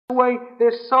away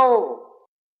their soul.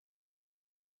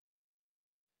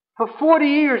 For 40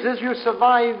 years, Israel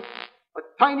survived a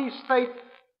tiny state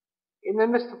in the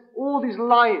midst of all these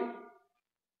lions.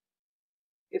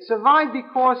 It survived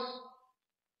because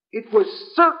it was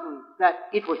certain that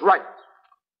it was right.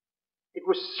 It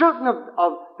was certain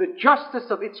of the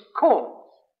justice of its cause.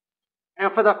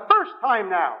 And for the first time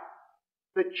now,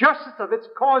 the justice of its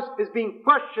cause is being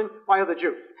questioned by other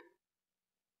Jews.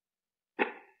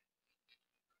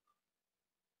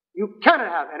 You cannot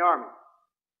have an army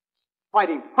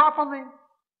fighting properly,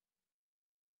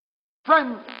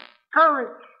 strength,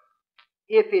 courage,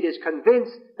 if it is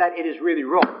convinced that it is really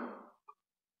wrong.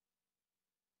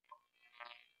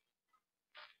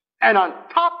 And on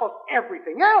top of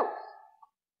everything else,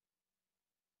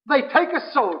 they take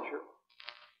a soldier,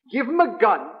 give him a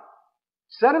gun,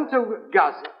 send him to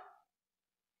Gaza,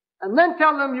 and then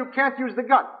tell them you can't use the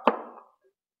gun.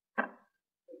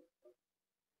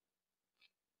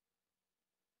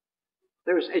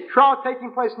 There's a trial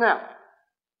taking place now.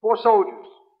 4 soldiers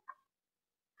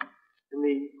in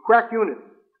the crack unit,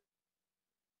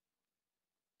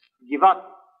 Givat.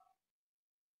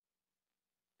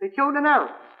 They killed an Arab.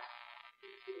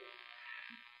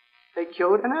 They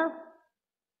killed an Arab.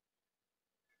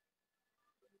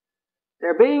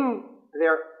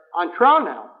 They're on trial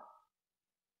now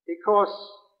because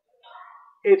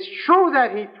it's true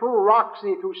that he threw rocks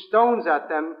and he threw stones at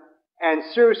them and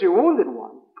seriously wounded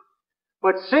one.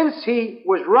 But since he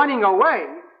was running away,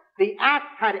 the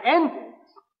act had ended,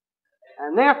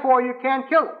 and therefore you can't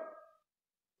kill him.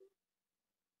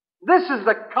 This is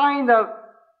the kind of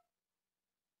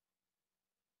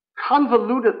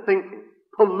convoluted thinking,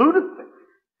 polluted thinking,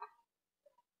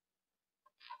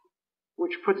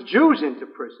 which puts Jews into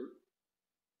prison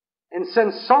and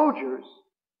sends soldiers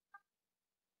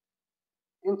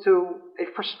into a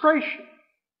frustration.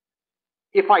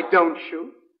 If I don't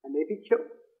shoot, I may be killed.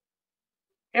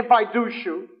 If I do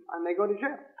shoot, I may go to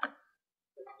jail.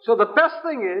 So the best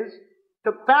thing is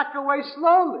to back away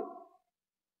slowly.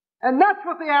 And that's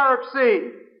what the Arabs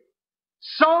see.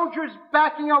 Soldiers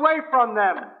backing away from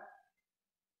them.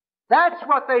 That's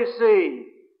what they see.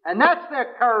 And that's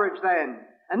their courage then.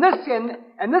 And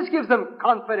this gives them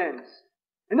confidence.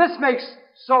 And this makes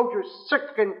soldiers sick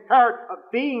and tired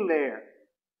of being there.